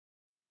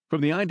From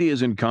the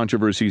Ideas and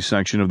Controversies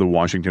section of the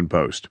Washington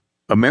Post,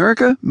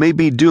 America may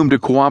be doomed to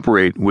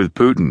cooperate with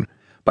Putin,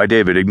 by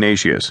David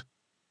Ignatius.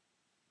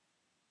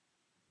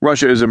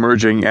 Russia is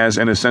emerging as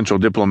an essential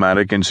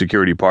diplomatic and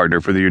security partner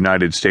for the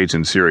United States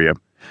in Syria,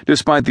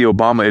 despite the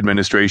Obama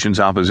administration's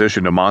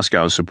opposition to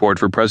Moscow's support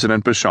for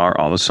President Bashar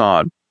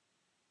al-Assad.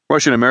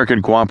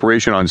 Russian-American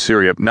cooperation on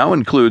Syria now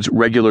includes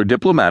regular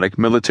diplomatic,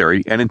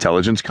 military, and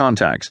intelligence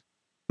contacts.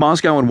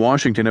 Moscow and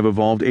Washington have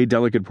evolved a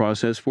delicate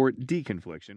process for deconfliction.